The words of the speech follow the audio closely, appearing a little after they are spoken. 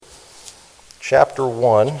chapter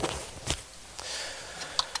 1.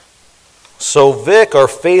 So Vic, our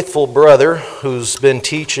faithful brother, who's been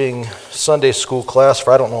teaching Sunday school class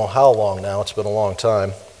for I don't know how long now, it's been a long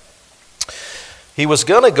time, he was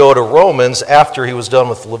going to go to Romans after he was done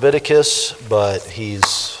with Leviticus, but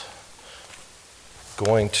he's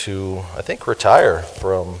going to, I think, retire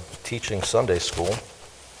from teaching Sunday school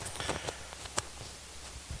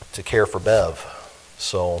to care for Bev.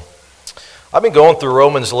 So I've been going through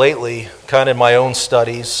Romans lately, kind of in my own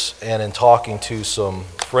studies and in talking to some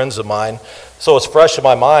friends of mine. So it's fresh in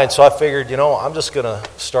my mind, so I figured, I'm just going to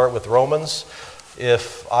start with Romans.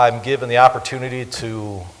 If I'm given the opportunity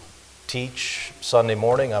to teach Sunday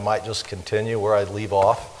morning, I might just continue where I leave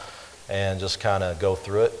off and just kind of go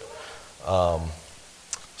through it.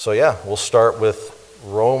 We'll start with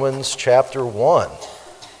Romans chapter 1.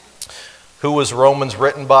 Who was Romans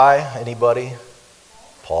written by? Anybody?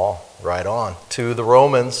 Paul, right on. To the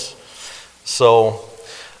Romans. So,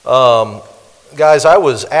 guys, I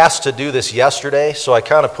was asked to do this yesterday, so I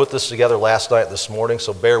kind of put this together last night this morning,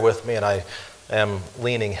 so bear with me, and I am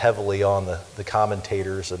leaning heavily on the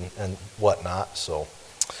commentators and whatnot, so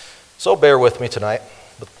bear with me tonight.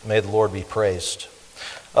 May the Lord be praised.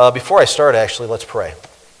 Before I start, actually, let's pray.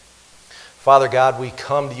 Father God, we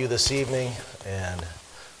come to you this evening, and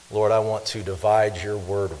Lord, I want to divide your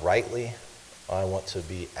word rightly. I want to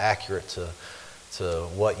be accurate to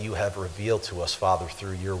what you have revealed to us, Father,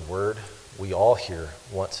 through your word. We all here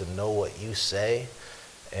want to know what you say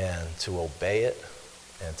and to obey it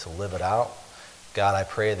and to live it out. God, I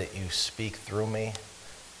pray that you speak through me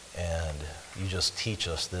and you just teach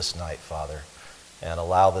us this night, Father, and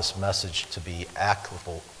allow this message to be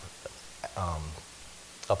applicable.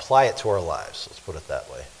 Apply it to our lives, let's put it that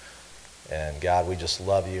way. And God, we just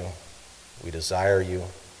love you, we desire you,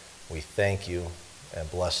 we thank you, and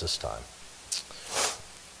bless this time.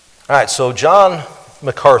 All right, so John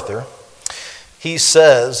MacArthur, he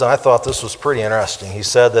says, and I thought this was pretty interesting, he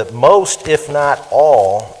said that most, if not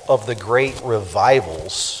all, of the great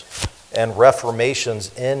revivals and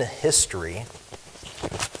reformations in history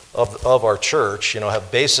of our church, have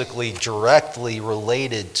basically directly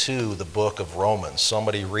related to the book of Romans.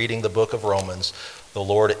 Somebody reading the book of Romans, the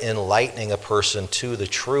Lord enlightening a person to the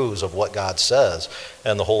truths of what God says,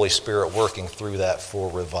 and the Holy Spirit working through that for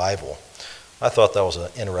revival. I thought that was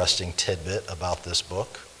an interesting tidbit about this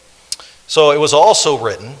book. So it was also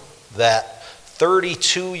written that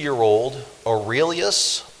 32-year-old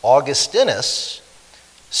Aurelius Augustinus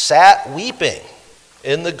sat weeping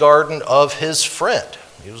in the garden of his friend.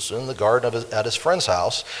 He was in the garden at his friend's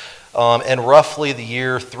house in roughly the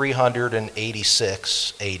year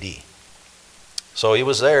 386 AD. So he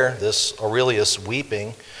was there, this Aurelius,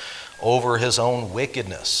 weeping over his own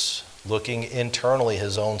wickedness, looking internally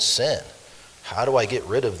his own sin. How do I get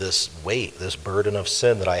rid of this weight, this burden of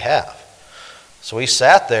sin that I have? So he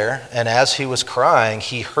sat there, and as he was crying,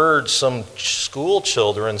 he heard some school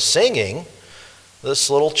children singing this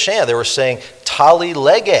little chant. They were saying, "Tali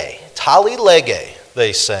lege, tali lege,"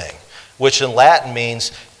 they sang, which in Latin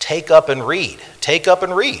means, take up and read, take up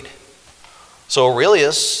and read. So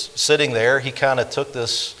Aurelius, sitting there, he kind of took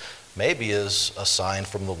this maybe as a sign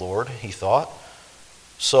from the Lord, he thought.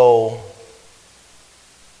 So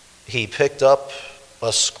he picked up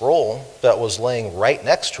a scroll that was laying right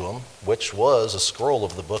next to him, which was a scroll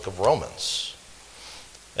of the book of Romans.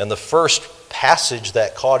 And the first passage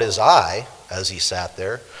that caught his eye as he sat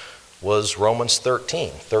there was Romans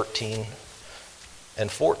 13 and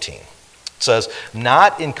 14. It says,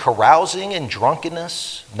 "Not in carousing and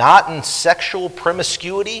drunkenness, not in sexual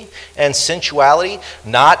promiscuity and sensuality,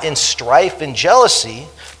 not in strife and jealousy,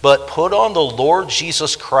 but put on the Lord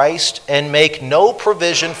Jesus Christ and make no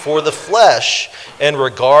provision for the flesh in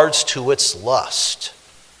regards to its lust."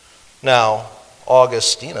 Now,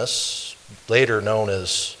 Augustinus, later known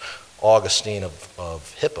as Augustine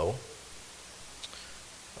of Hippo,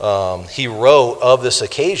 he wrote of this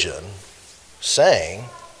occasion, saying,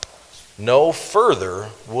 "No further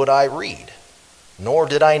would I read, nor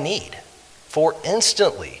did I need. For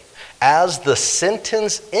instantly, as the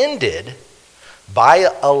sentence ended, by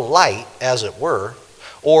a light, as it were,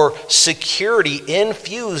 or security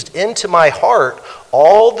infused into my heart,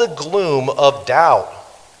 all the gloom of doubt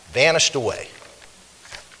vanished away."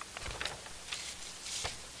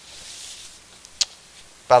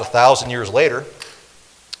 About 1,000 years later,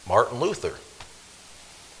 Martin Luther.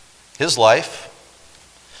 His life,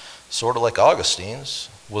 sort of like Augustine's,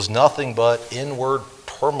 was nothing but inward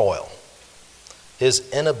turmoil. His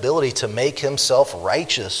inability to make himself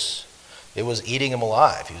righteous, it was eating him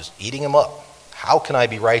alive. He was eating him up. How can I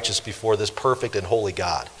be righteous before this perfect and holy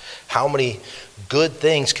God? How many good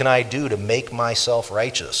things can I do to make myself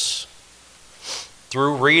righteous?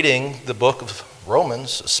 Through reading the book of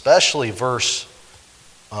Romans, especially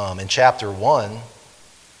in chapter 1,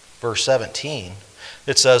 verse 17,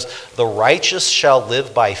 it says, the righteous shall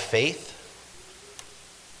live by faith.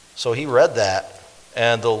 So he read that,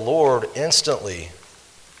 and the Lord instantly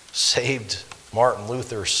saved Martin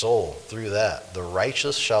Luther's soul through that. The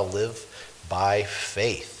righteous shall live by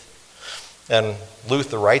faith. And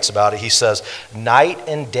Luther writes about it. He says, night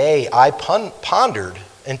and day I pondered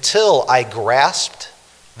until I grasped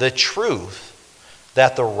the truth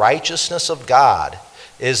that the righteousness of God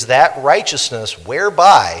is that righteousness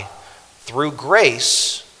whereby, through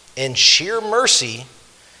grace and sheer mercy,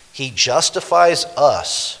 he justifies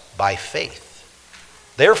us by faith.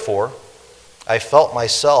 Therefore, I felt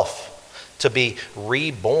myself to be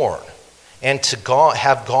reborn and to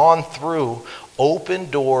have gone through open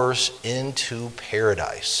doors into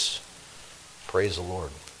paradise. Praise the Lord.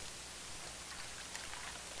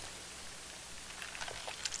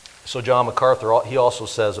 So John MacArthur, he also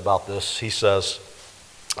says about this, he says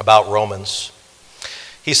about Romans,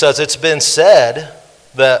 he says, it's been said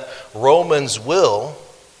that Romans will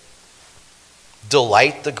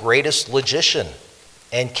delight the greatest logician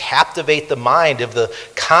and captivate the mind of the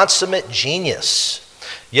consummate genius.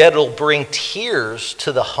 Yet it'll bring tears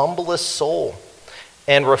to the humblest soul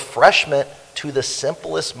and refreshment to the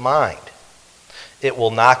simplest mind. It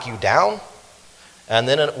will knock you down, and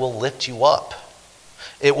then it will lift you up.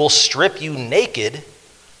 It will strip you naked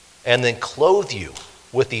and then clothe you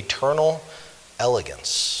with eternal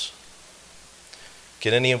elegance.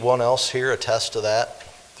 Can anyone else here attest to that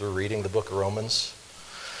through reading the book of Romans?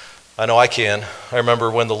 I know I can. I remember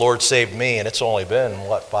when the Lord saved me, and it's only been,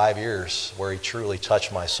 5 years where he truly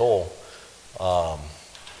touched my soul,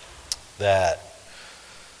 that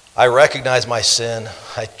I recognized my sin.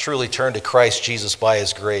 I truly turned to Christ Jesus by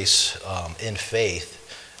his grace in faith.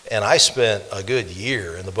 And I spent a good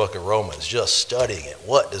year in the book of Romans just studying it.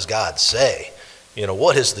 What does God say?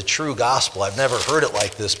 What is the true gospel? I've never heard it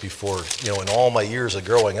like this before, in all my years of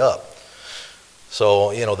growing up.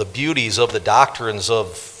 So, the beauties of the doctrines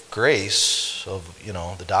of grace,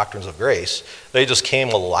 the doctrines of grace, they just came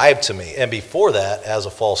alive to me. And before that, as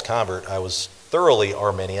a false convert, I was thoroughly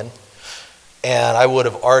Arminian. And I would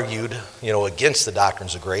have argued, against the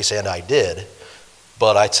doctrines of grace, and I did.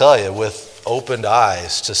 But I tell you, with opened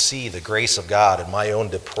eyes to see the grace of God and my own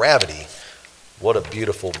depravity, what a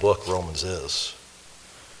beautiful book Romans is.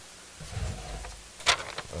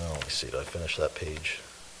 Well, let me see, did I finish that page?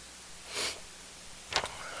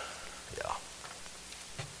 Yeah.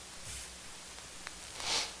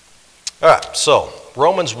 All right, so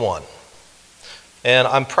Romans 1. And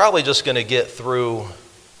I'm probably just going to get through,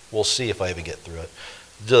 we'll see if I even get through it,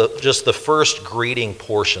 just the first greeting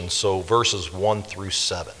portion, so verses 1 through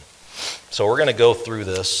 7. So we're going to go through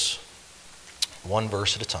this one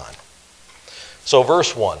verse at a time. So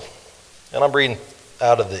verse 1, and I'm reading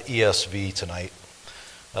out of the ESV tonight.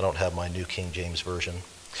 I don't have my New King James Version. It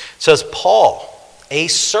says, Paul, a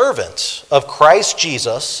servant of Christ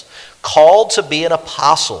Jesus, called to be an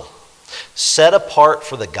apostle, set apart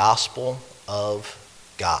for the gospel of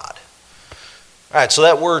God. All right, so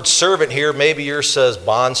that word servant here, maybe yours says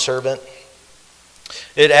bondservant.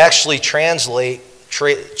 It actually translates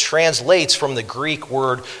from the Greek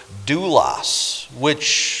word doulos,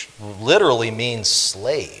 which literally means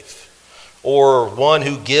slave, or one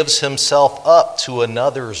who gives himself up to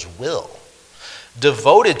another's will,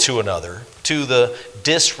 devoted to another, to the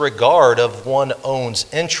disregard of one's own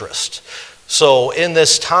interest. So in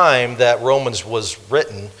this time that Romans was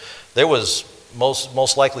written, there was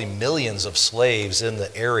most likely millions of slaves in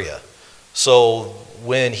the area. So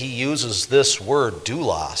when he uses this word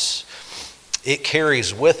doulos, it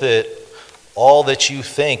carries with it all that you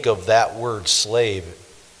think of that word slave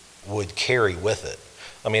would carry with it.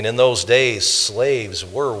 I mean, in those days, slaves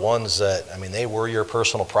were ones that, they were your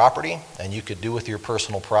personal property, and you could do with your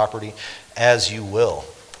personal property as you will.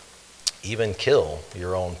 Even kill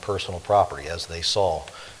your own personal property, as they saw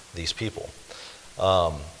these people.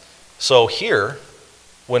 So here,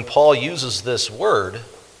 when Paul uses this word,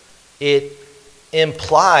 it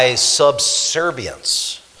implies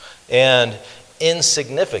subservience and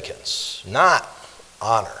insignificance, not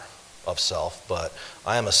honor of self, but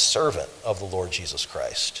I am a servant of the Lord Jesus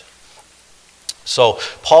Christ. So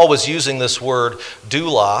Paul was using this word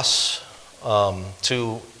doulos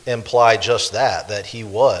to imply just that he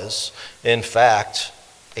was, in fact,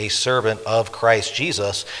 a servant of Christ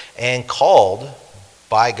Jesus and called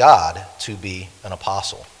by God to be an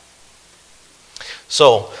apostle.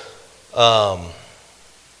 So Paul,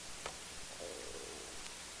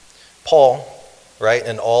 right,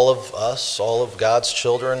 and all of us, all of God's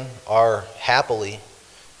children, are happily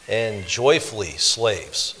and joyfully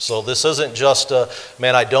slaves. So this isn't just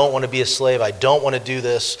man, I don't want to be a slave, I don't want to do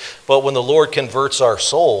this. But when the Lord converts our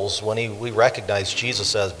souls, when we recognize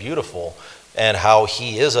Jesus as beautiful and how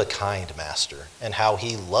he is a kind master and how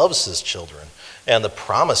he loves his children and the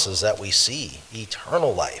promises that we see,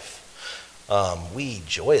 eternal life, we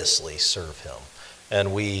joyously serve him.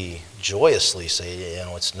 And we joyously say,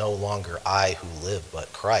 it's no longer I who live,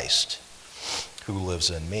 but Christ who lives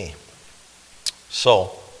in me.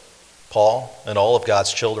 So, Paul and all of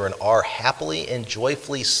God's children are happily and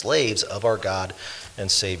joyfully slaves of our God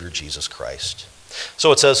and Savior Jesus Christ.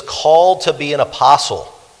 So it says, called to be an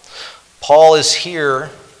apostle. Paul is here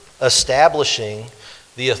establishing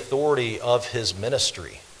the authority of his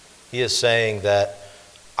ministry. He is saying that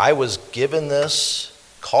I was given this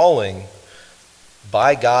calling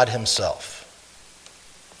by God himself.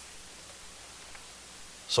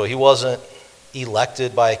 So he wasn't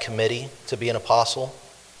elected by a committee to be an apostle.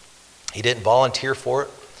 He didn't volunteer for it.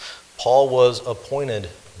 Paul was appointed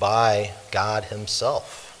by God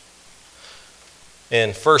himself.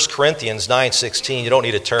 In 1 Corinthians 9:16, you don't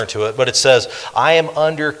need to turn to it, but it says, I am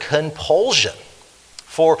under compulsion,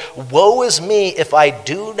 for woe is me if I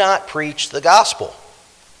do not preach the gospel.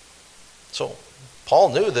 So Paul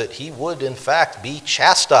knew that he would, in fact, be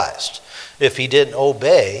chastised if he didn't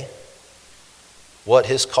obey what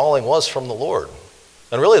his calling was from the Lord.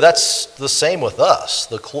 And really, that's the same with us.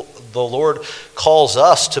 The Lord calls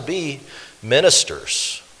us to be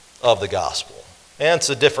ministers of the gospel and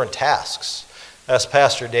to different tasks. As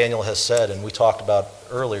Pastor Daniel has said, and we talked about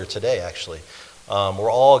earlier today, actually,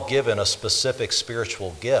 we're all given a specific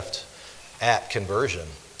spiritual gift at conversion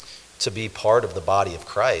to be part of the body of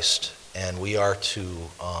Christ. And we are to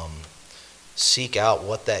seek out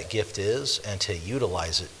what that gift is and to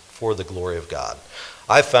utilize it for the glory of God.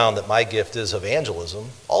 I've found that my gift is evangelism.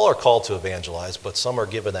 All are called to evangelize, but some are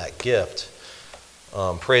given that gift.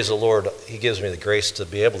 Praise the Lord, he gives me the grace to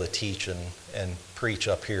be able to teach and preach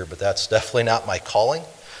up here, but that's definitely not my calling.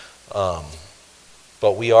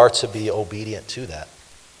 But we are to be obedient to that.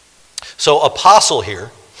 So apostle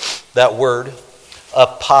here, that word,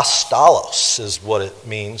 apostolos is what it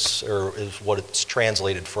means, or is what it's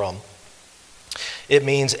translated from. It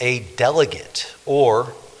means a delegate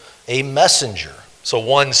or a messenger. So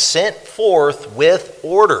one sent forth with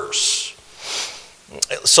orders.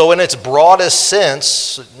 So in its broadest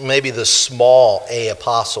sense, maybe the small a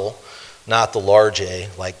apostle, not the large a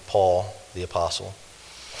like Paul the apostle.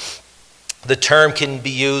 The term can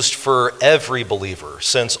be used for every believer,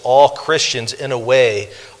 since all Christians in a way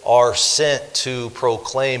are sent to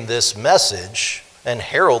proclaim this message and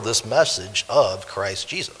herald this message of Christ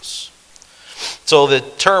Jesus. So the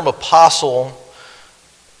term apostle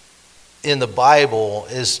in the Bible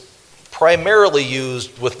is primarily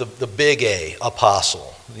used with the big A,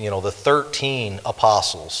 apostle. The 13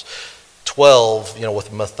 apostles, 12,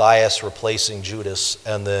 with Matthias replacing Judas,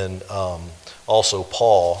 and then also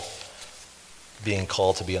Paul being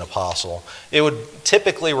called to be an apostle. It would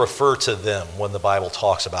typically refer to them when the Bible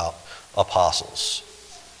talks about apostles.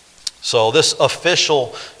 So this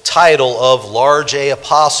official title of large A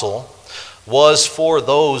apostle was for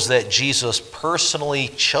those that Jesus personally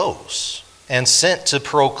chose and sent to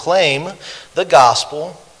proclaim the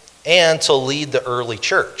gospel and to lead the early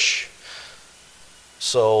church.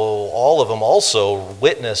 So all of them also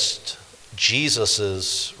witnessed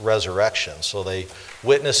Jesus' resurrection. So they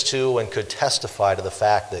witnessed to and could testify to the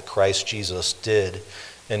fact that Christ Jesus did,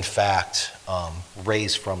 in fact,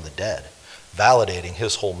 raise from the dead, validating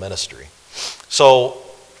his whole ministry. So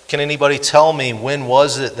can anybody tell me, when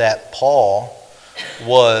was it that Paul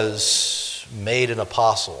was made an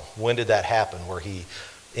apostle? When did that happen, where he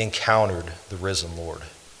encountered the risen Lord?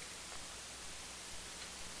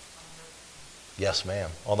 Yes, ma'am.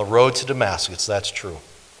 On the road to Damascus, that's true.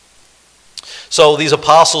 So these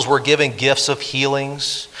apostles were given gifts of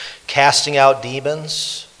healings, casting out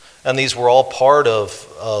demons, and these were all part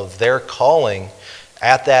of their calling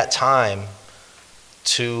at that time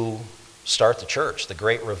to start the church, the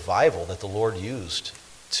great revival that the Lord used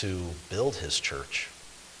to build his church.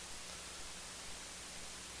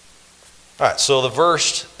 All right, so the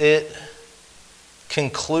verse, it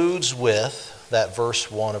concludes with that verse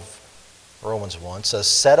 1 of Romans 1, says,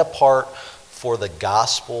 set apart for the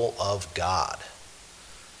gospel of God.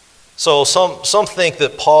 So some think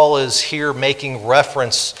that Paul is here making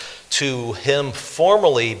reference to him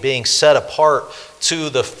formally being set apart to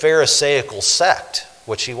the Pharisaical sect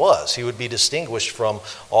which he was. He would be distinguished from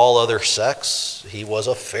all other sects. He was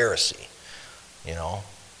a Pharisee,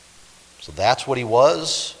 So that's what he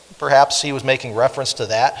was. Perhaps he was making reference to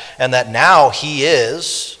that, and that now he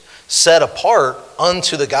is set apart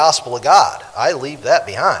unto the gospel of God. I leave that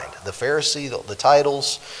behind. The Pharisee, the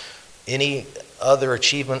titles, any other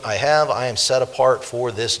achievement I have, I am set apart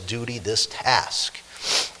for this duty, this task.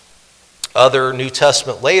 Other New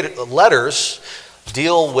Testament letters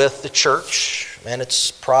deal with the church and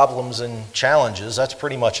its problems and challenges. That's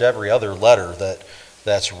pretty much every other letter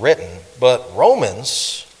that's written. But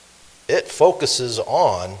Romans, it focuses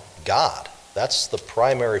on God. That's the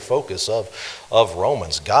primary focus of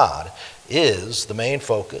Romans. God is the main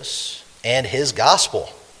focus, and his gospel,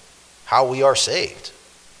 how we are saved.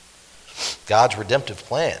 God's redemptive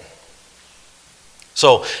plan.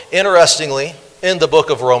 So, interestingly, in the book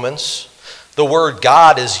of Romans, the word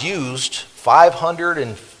God is used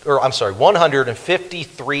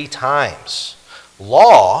 153 times.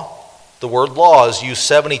 Law, the word law is used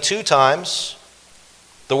 72 times.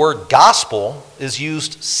 The word gospel is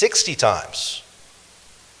used 60 times.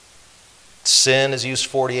 Sin is used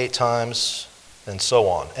 48 times, and so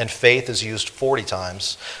on. And faith is used 40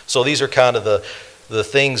 times. So these are kind of the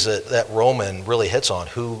things that Roman really hits on.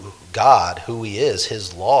 Who God, who he is,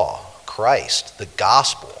 his law, Christ, the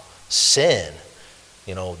gospel, sin,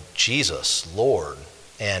 Jesus, Lord,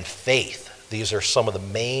 and faith. These are some of the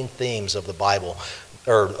main themes of the Bible,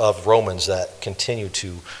 or of Romans, that continue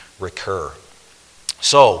to recur.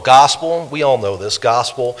 So, gospel, we all know this.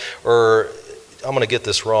 Gospel, or I'm going to get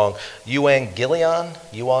this wrong. Euangelion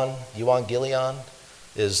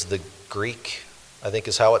is the Greek, I think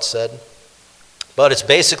is how it's said. But it's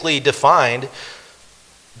basically defined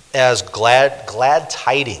as glad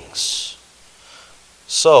tidings.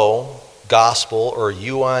 So, gospel, or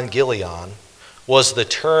euangelion, was the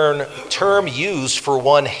term used for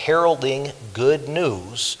one heralding good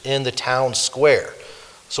news in the town square.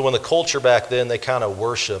 So when the culture back then, they kind of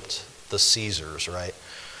worshipped the Caesars, right?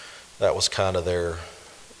 That was kind of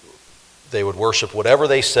they would worship whatever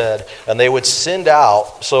they said, and they would send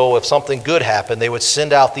out, so if something good happened, they would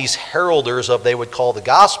send out these heralders of, they would call the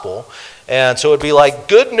gospel. And so it'd be like,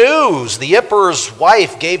 good news, the emperor's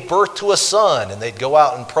wife gave birth to a son, and they'd go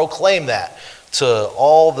out and proclaim that to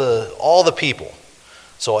all the people.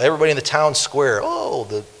 So everybody in the town square,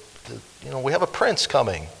 we have a prince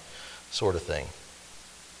coming, sort of thing.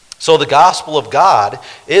 So the gospel of God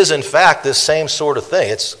is in fact this same sort of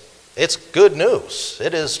thing. It's good news.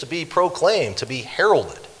 It is to be proclaimed, to be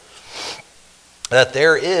heralded, that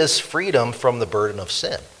there is freedom from the burden of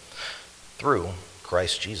sin through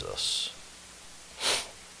Christ Jesus.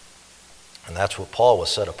 And that's what Paul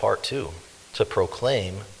was set apart to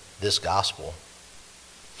proclaim this gospel.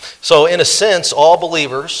 So in a sense, all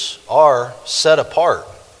believers are set apart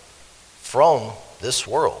from this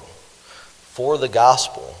world for the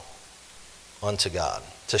gospel unto God,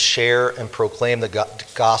 to share and proclaim the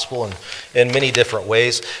gospel in many different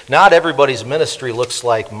ways. Not everybody's ministry looks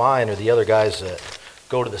like mine or the other guys that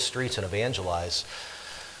go to the streets and evangelize.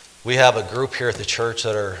 We have a group here at the church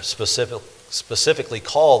that are specifically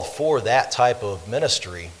called for that type of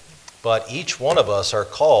ministry, but each one of us are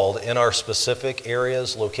called in our specific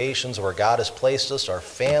areas, locations where God has placed us, our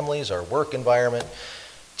families, our work environment,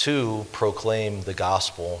 to proclaim the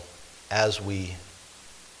gospel as we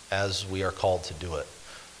are called to do it.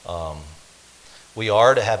 We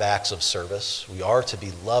are to have acts of service. We are to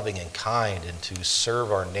be loving and kind and to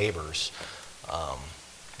serve our neighbors.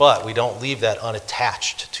 But we don't leave that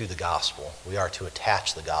unattached to the gospel. We are to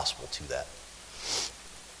attach the gospel to that.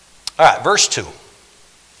 All right, verse 2.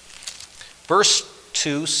 Verse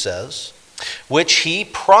 2 says, which he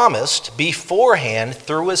promised beforehand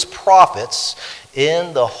through his prophets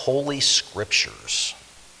in the Holy Scriptures.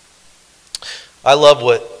 I love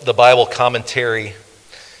what the Bible commentator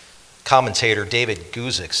David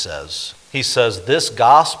Guzik says. He says, this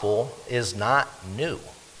gospel is not new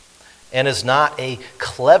and is not a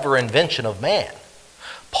clever invention of man.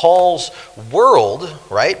 Paul's world,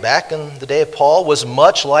 right, back in the day of Paul, was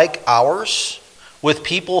much like ours, with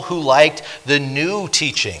people who liked the new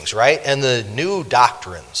teachings, right, and the new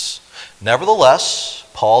doctrines. Nevertheless,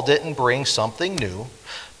 Paul didn't bring something new,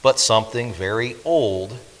 but something very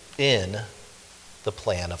old in the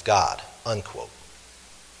plan of God, unquote.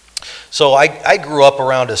 So I grew up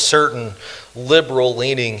around a certain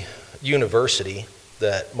liberal-leaning university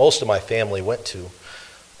that most of my family went to,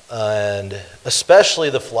 and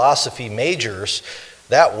especially the philosophy majors,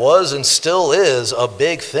 that was and still is a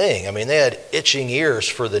big thing. I mean, they had itching ears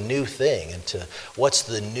for the new thing and to what's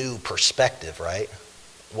the new perspective, right?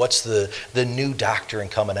 What's the new doctrine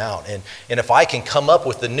coming out? And if I can come up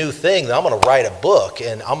with the new thing, then I'm going to write a book,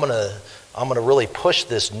 and I'm going to really push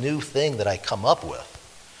this new thing that I come up with.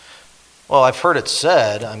 Well, I've heard it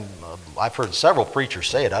said, I've heard several preachers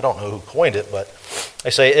say it, I don't know who coined it, but they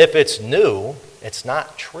say if it's new, it's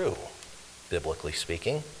not true, biblically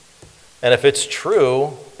speaking. And if it's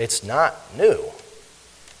true, it's not new.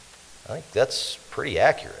 I think that's pretty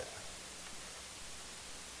accurate.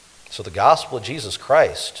 So the gospel of Jesus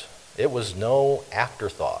Christ, it was no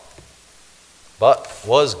afterthought, but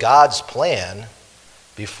was God's plan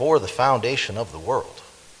before the foundation of the world.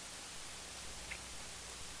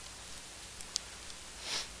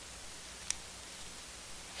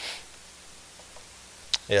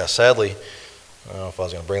 Yeah, sadly, I don't know if I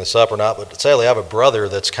was going to bring this up or not, but sadly I have a brother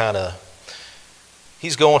that's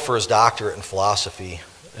he's going for his doctorate in philosophy,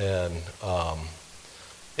 and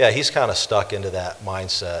he's kind of stuck into that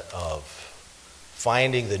mindset of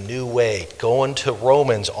finding the new way, going to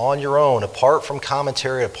Romans on your own, apart from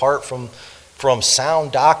commentary, apart from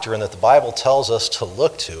sound doctrine that the Bible tells us to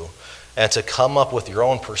look to, and to come up with your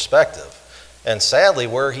own perspective. And sadly,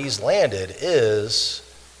 where he's landed is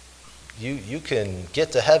you can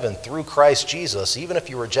get to heaven through Christ Jesus, even if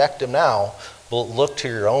you reject him now, but look to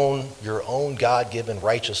your own God-given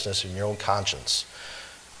righteousness and your own conscience,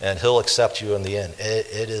 and he'll accept you in the end.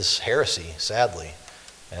 It is heresy, sadly,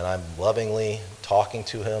 and I'm lovingly talking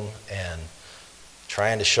to him and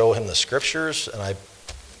trying to show him the scriptures, and I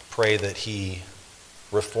pray that he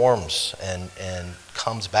reforms and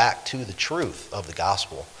comes back to the truth of the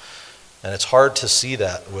gospel. And it's hard to see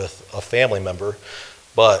that with a family member,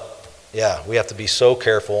 but yeah, we have to be so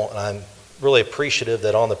careful, and I'm really appreciative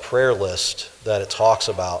that on the prayer list that it talks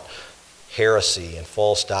about heresy and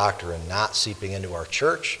false doctrine not seeping into our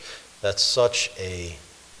church. That's such a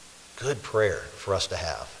good prayer for us to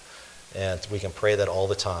have. And we can pray that all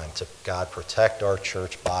the time. To God, protect our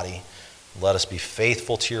church body. Let us be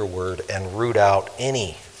faithful to your word and root out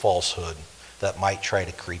any falsehood that might try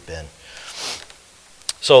to creep in.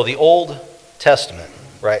 So the Old Testament,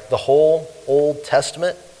 right? The whole Old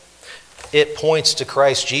Testament, it points to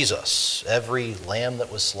Christ Jesus. Every lamb that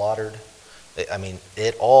was slaughtered,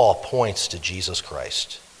 it all points to Jesus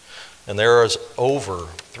Christ. And there is over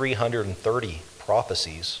 330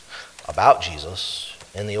 prophecies about Jesus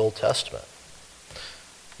in the Old Testament.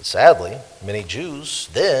 But sadly, many Jews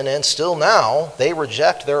then and still now, they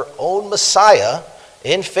reject their own Messiah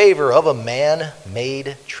in favor of a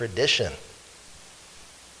man-made tradition.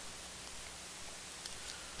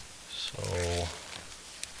 So,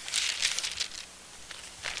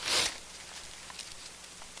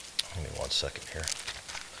 give me 1 second here.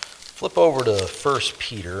 Flip over to 1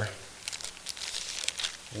 Peter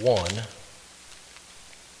 1.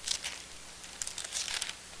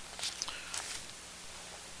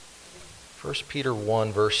 1 Peter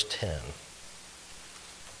 1, verse 10.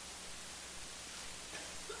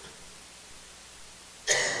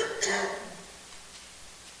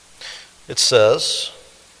 It says,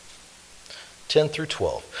 10 through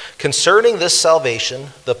 12. Concerning this salvation,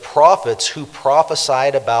 the prophets who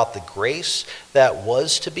prophesied about the grace that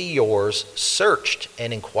was to be yours searched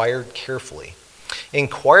and inquired carefully,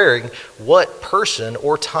 inquiring what person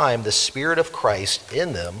or time the Spirit of Christ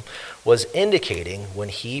in them was indicating when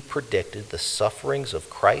he predicted the sufferings of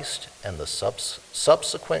Christ and the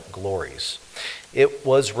subsequent glories. It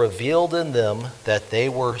was revealed in them that they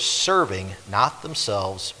were serving not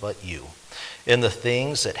themselves but you, in the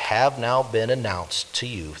things that have now been announced to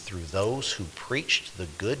you through those who preached the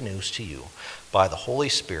good news to you by the Holy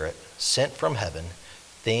Spirit sent from heaven,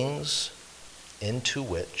 things into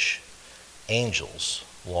which angels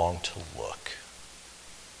long to look.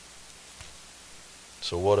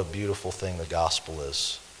 So what a beautiful thing the gospel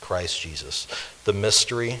is, Christ Jesus. The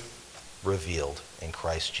mystery revealed in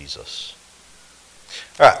Christ Jesus.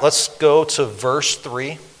 All right, let's go to verse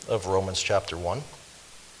 3 of Romans chapter 1.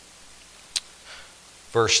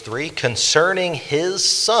 Verse 3, concerning his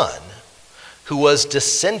son, who was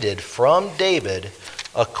descended from David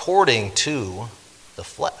according to the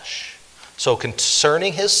flesh. So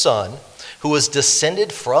concerning his son, who was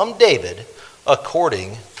descended from David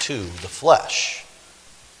according to the flesh.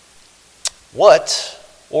 What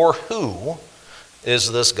or who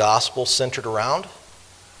is this gospel centered around?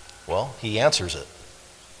 Well, he answers it.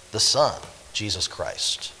 The Son, Jesus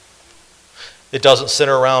Christ. It doesn't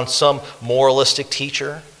center around some moralistic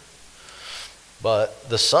teacher, but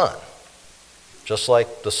the Son. Just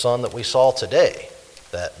like the sun that we saw today,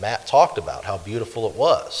 that Matt talked about, how beautiful it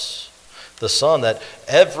was. The sun that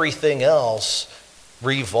everything else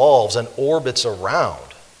revolves and orbits around.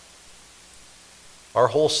 Our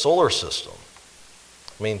whole solar system.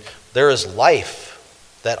 I mean, there is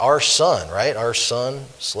life that our sun, right? Our sun,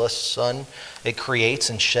 celestial sun, it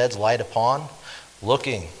creates and sheds light upon.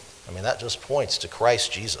 That just points to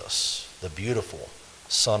Christ Jesus, the beautiful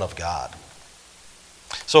Son of God.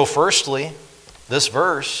 So firstly, this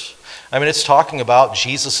verse, it's talking about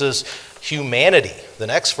Jesus' humanity. The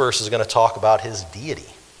next verse is going to talk about his deity.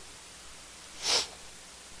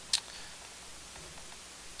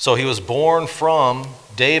 So he was born from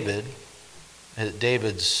David's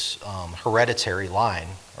hereditary line,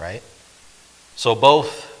 right? So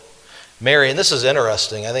both Mary, and this is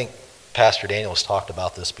interesting, I think Pastor Daniel has talked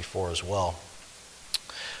about this before as well.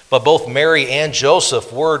 But both Mary and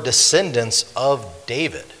Joseph were descendants of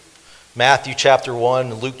David. Matthew chapter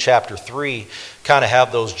 1 and Luke chapter 3 kind of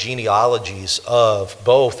have those genealogies of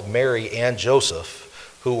both Mary and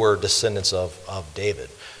Joseph who were descendants of David.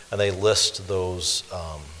 And they list those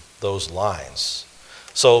lines.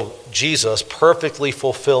 So Jesus perfectly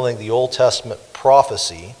fulfilling the Old Testament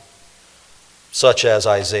prophecy, such as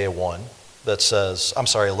Isaiah 1, that says,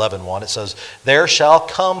 11:1, it says, "There shall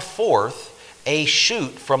come forth a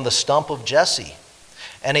shoot from the stump of Jesse,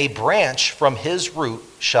 and a branch from his root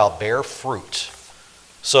shall bear fruit."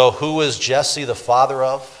 So who is Jesse the father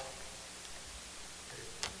of?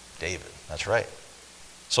 David, that's right.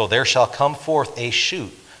 So there shall come forth a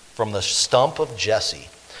shoot from the stump of Jesse,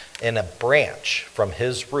 and a branch from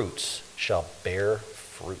his roots shall bear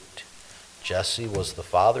fruit. Jesse was the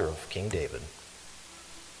father of King David.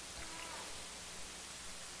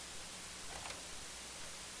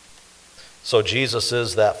 So Jesus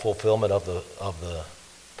is that fulfillment of the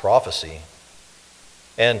prophecy.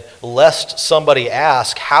 And lest somebody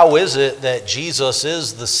ask, how is it that Jesus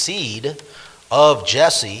is the seed of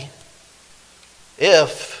Jesse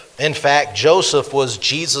if, in fact, Joseph was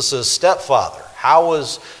Jesus' stepfather? How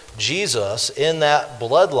was Jesus in that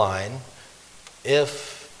bloodline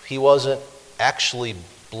if he wasn't actually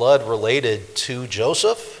blood related to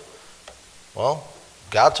Joseph? Well,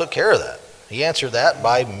 God took care of that. He answered that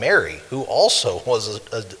by Mary, who also was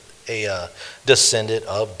a descendant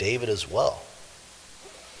of David as well.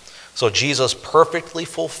 So Jesus perfectly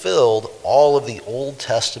fulfilled all of the Old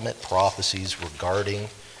Testament prophecies regarding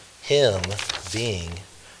him being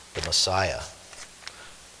the Messiah.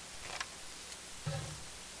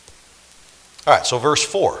 All right, so verse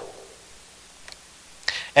 4.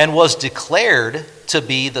 "And was declared to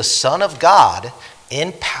be the Son of God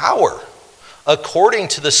in power, according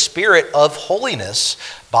to the Spirit of holiness,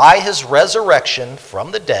 by his resurrection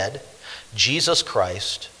from the dead, Jesus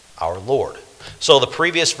Christ our Lord." So the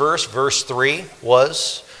previous verse, verse 3,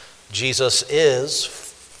 was Jesus is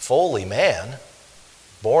fully man,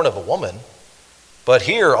 born of a woman, but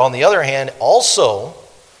here, on the other hand, also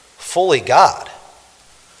fully God.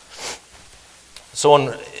 So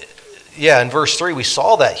in verse 3, we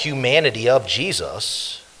saw that humanity of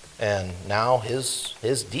Jesus, and now his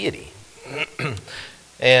deity.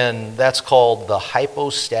 And that's called the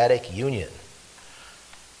hypostatic union.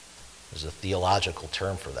 There's a theological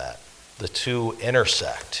term for that. The two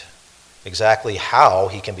intersect. Exactly how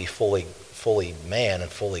he can be fully man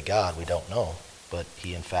and fully God, we don't know, but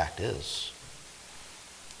he in fact is.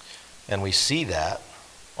 And we see that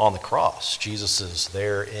on the cross. Jesus is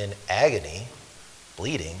there in agony,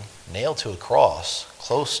 bleeding, nailed to a cross,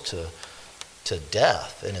 close to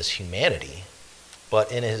death in his humanity. But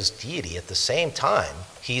in his deity, at the same time,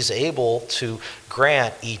 he's able to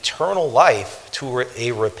grant eternal life to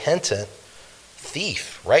a repentant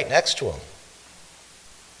thief right next to him.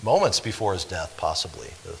 Moments before his death,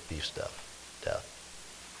 possibly, the thief's death.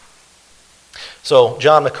 So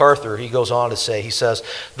John MacArthur, he goes on to say, he says,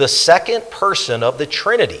 "The second person of the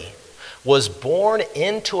Trinity was born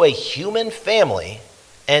into a human family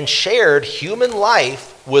and shared human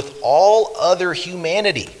life with all other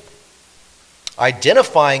humanity,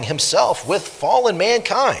 identifying himself with fallen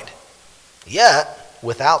mankind, yet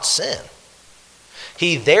without sin.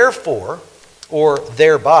 He thereby,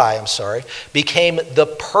 became the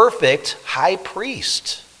perfect high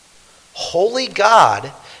priest, holy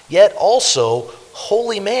God, yet also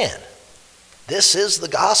holy man. This is the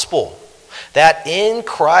gospel, that in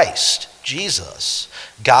Christ Jesus,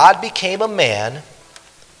 God became a man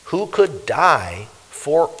who could die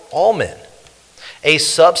for all men, a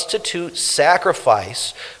substitute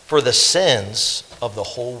sacrifice for the sins of the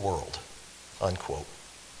whole world." Unquote.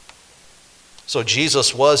 So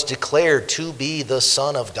Jesus was declared to be the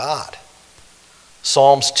Son of God.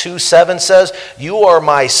 Psalms 2:7 says, "You are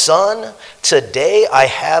my son, today I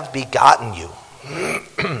have begotten you."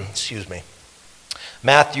 Excuse me.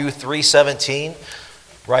 Matthew 3:17,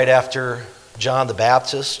 right after John the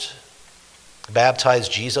Baptist,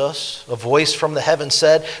 baptized Jesus, a voice from the heaven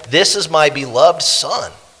said, "This is my beloved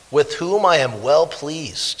Son, with whom I am well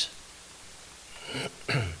pleased."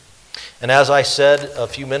 And as I said a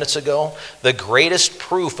few minutes ago, the greatest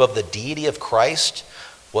proof of the deity of Christ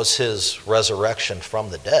was his resurrection from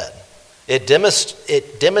the dead. It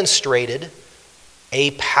demonstrated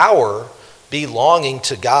a power belonging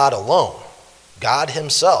to God alone, God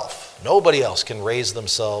himself. Nobody else can raise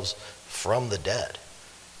themselves from the dead.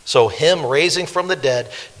 So him raising from the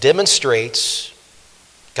dead demonstrates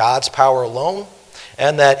God's power alone,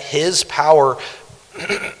 and that his power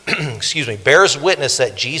bears witness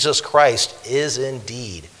that Jesus Christ is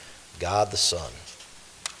indeed God the Son.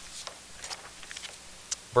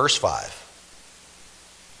 Verse 5.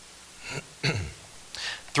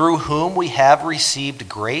 Through whom we have received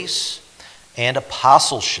grace and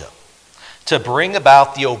apostleship to bring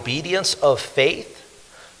about the obedience of faith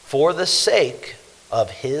for the sake of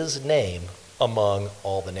his name among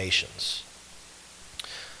all the nations.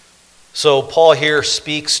 So Paul here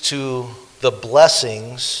speaks to the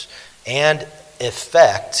blessings and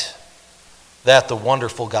effect that the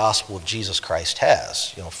wonderful gospel of Jesus Christ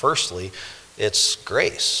has. Firstly, it's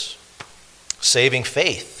grace. Saving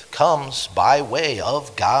faith comes by way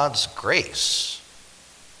of God's grace.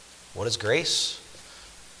 What is grace?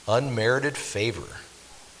 Unmerited favor.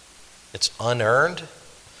 It's unearned.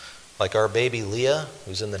 Like our baby Leah,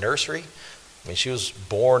 who's in the nursery. She was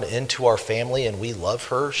born into our family and we love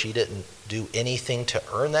her. She didn't do anything to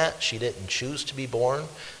earn that. She didn't choose to be born.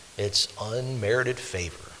 It's unmerited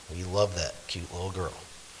favor. We love that cute little girl.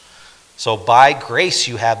 So by grace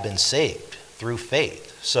you have been saved through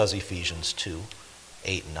faith, says Ephesians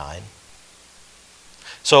 2:8 and 9.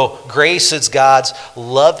 So grace is God's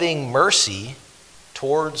loving mercy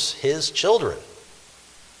towards his children.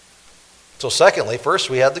 So secondly, first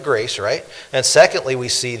we have the grace, right? And secondly, we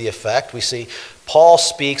see the effect. We see Paul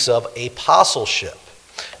speaks of apostleship.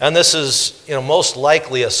 And this is, most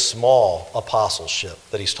likely a small apostleship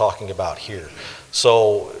that he's talking about here.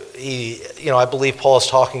 So I believe Paul is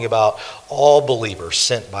talking about all believers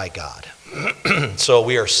sent by God. So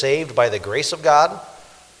we are saved by the grace of God,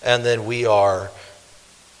 and then we are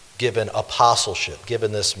given apostleship,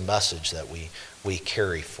 given this message that we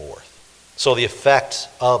carry forth. So the effect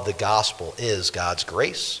of the gospel is God's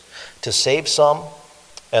grace to save some,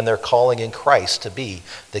 and their calling in Christ to be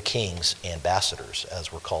the king's ambassadors,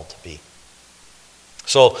 as we're called to be.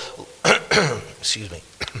 So,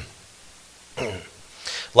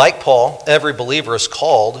 like Paul, every believer is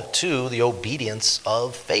called to the obedience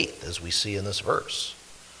of faith, as we see in this verse.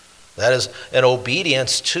 That is an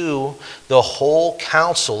obedience to the whole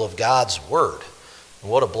counsel of God's word. And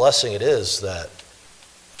what a blessing it is that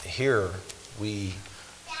here we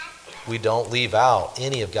don't leave out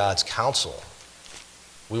any of God's counsel.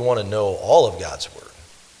 We want to know all of God's word,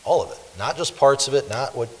 all of it, not just parts of it,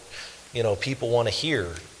 not what people want to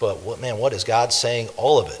hear, but what is God saying?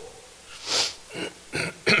 All of it.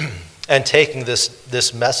 And taking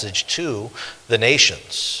this message to the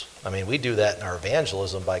nations. We do that in our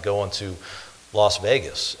evangelism by going to Las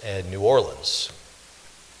Vegas and New Orleans.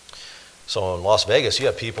 So in Las Vegas, you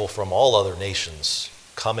have people from all other nations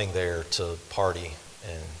coming there to party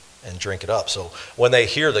and drink it up. So when they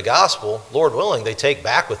hear the gospel, Lord willing, they take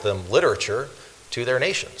back with them literature to their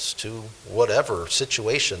nations, to whatever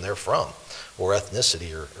situation they're from, or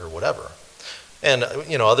ethnicity or whatever. And,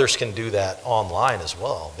 others can do that online as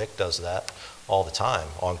well. Vic does that all the time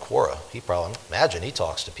on Quora. He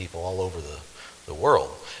talks to people all over the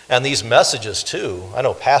world. And these messages too, I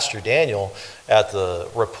know Pastor Daniel at the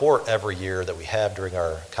report every year that we have during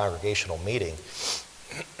our congregational meeting,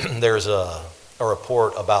 there's a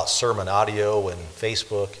report about sermon audio and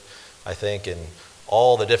Facebook, I think, and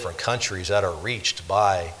all the different countries that are reached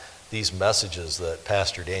by these messages that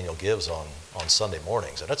Pastor Daniel gives on Sunday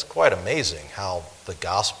mornings. And it's quite amazing how the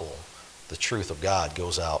gospel, the truth of God,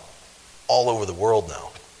 goes out all over the world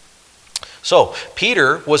now. So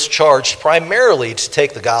Peter was charged primarily to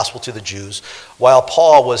take the gospel to the Jews, while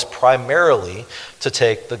Paul was primarily to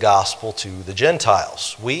take the gospel to the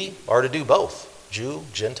Gentiles. We are to do both, Jew,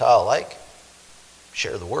 Gentile alike,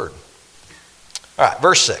 share the word. All right,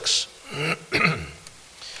 verse 6. Get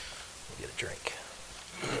a drink.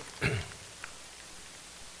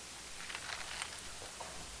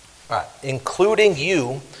 All right, including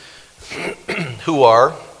you who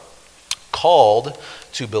are called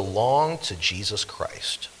to belong to Jesus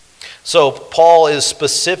Christ. So Paul is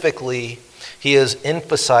he is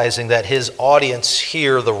emphasizing that his audience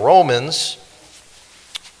here, the Romans,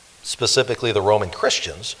 specifically the Roman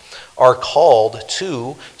Christians, are called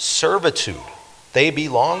to servitude. They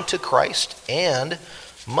belong to Christ and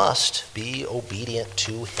must be obedient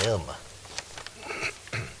to him.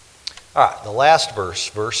 All right, the last verse,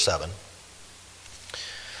 verse 7.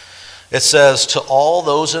 It says, to all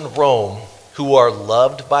those in Rome who are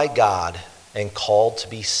loved by God and called to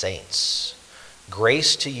be saints,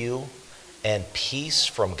 grace to you and peace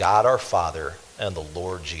from God our Father and the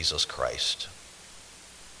Lord Jesus Christ.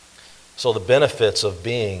 So the benefits of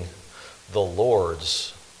being the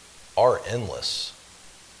Lord's are endless.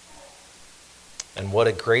 And what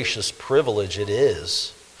a gracious privilege it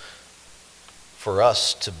is for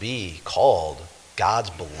us to be called God's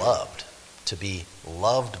beloved, to be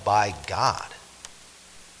loved by God.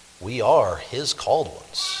 We are his called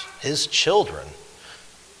ones, his children,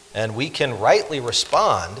 and we can rightly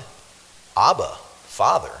respond, Abba,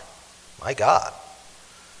 Father, my God.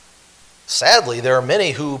 Sadly, there are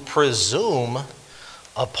many who presume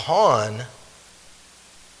upon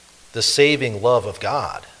the saving love of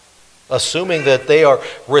God, assuming that they are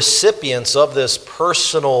recipients of this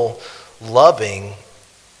personal, loving,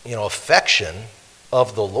 affection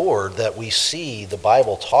of the Lord that we see the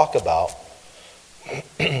Bible talk about,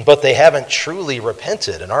 but they haven't truly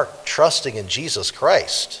repented and aren't trusting in Jesus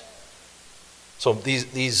Christ. So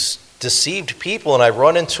these deceived people, and I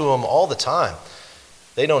run into them all the time,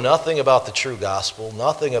 they know nothing about the true gospel,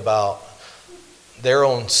 nothing about their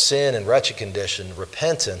own sin and wretched condition,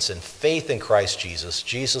 repentance and faith in Christ Jesus,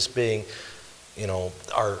 Jesus being,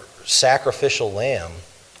 our sacrificial lamb.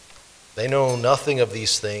 They know nothing of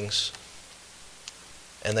these things,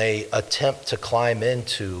 and they attempt to climb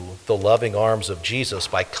into the loving arms of Jesus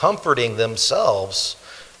by comforting themselves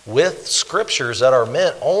with scriptures that are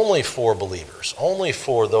meant only for believers, only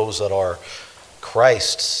for those that are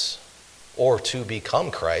Christ's or to become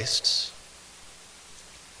Christ's.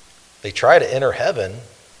 They try to enter heaven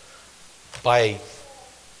by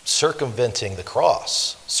circumventing the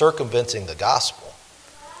cross, circumventing the gospel,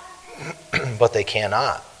 but they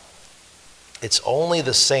cannot. It's only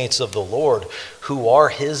the saints of the Lord who are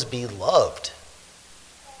his beloved.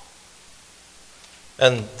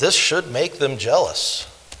 And this should make them jealous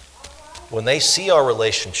when they see our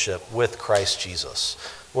relationship with Christ Jesus,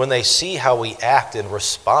 when they see how we act and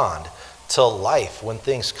respond to life. When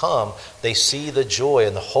things come, they see the joy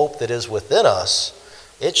and the hope that is within us.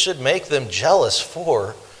 It should make them jealous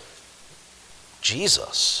for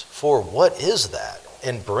Jesus, for what is that,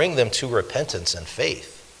 and bring them to repentance and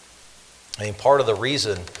faith. I mean, part of the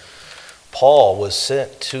reason Paul was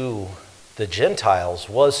sent to the Gentiles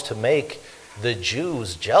was to make the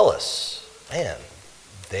Jews jealous. Man,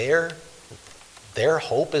 their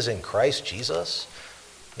hope is in Christ Jesus,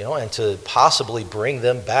 and to possibly bring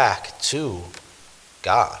them back to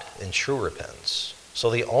God in true repentance. So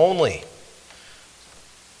the only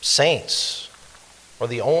saints are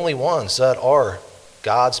the only ones that are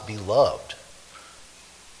God's beloved.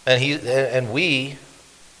 And we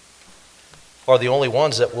are the only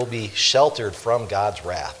ones that will be sheltered from God's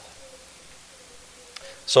wrath.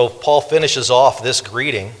 So Paul finishes off this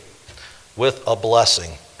greeting with a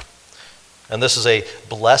blessing. And this is a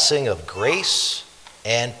blessing of grace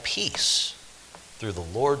and peace through the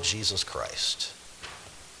Lord Jesus Christ.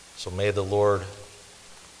 So may the Lord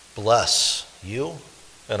bless you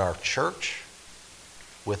and our church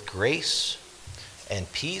with grace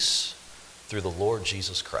and peace through the Lord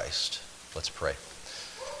Jesus Christ. Let's pray.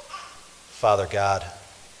 Father God,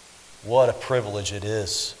 what a privilege it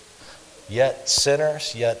is. Yet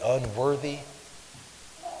sinners, yet unworthy,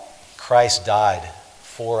 Christ died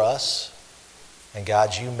for us. And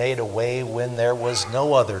God, you made a way when there was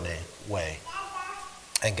no other way.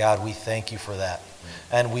 And God, we thank you for that.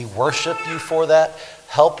 And we worship you for that.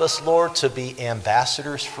 Help us, Lord, to be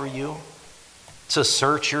ambassadors for you, to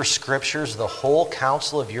search your scriptures, the whole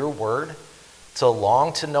counsel of your word, to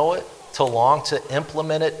long to know it, to long to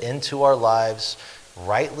implement it into our lives,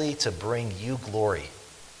 rightly to bring you glory.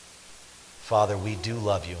 Father, we do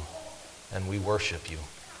love you, and we worship you.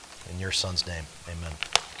 In your Son's name, amen.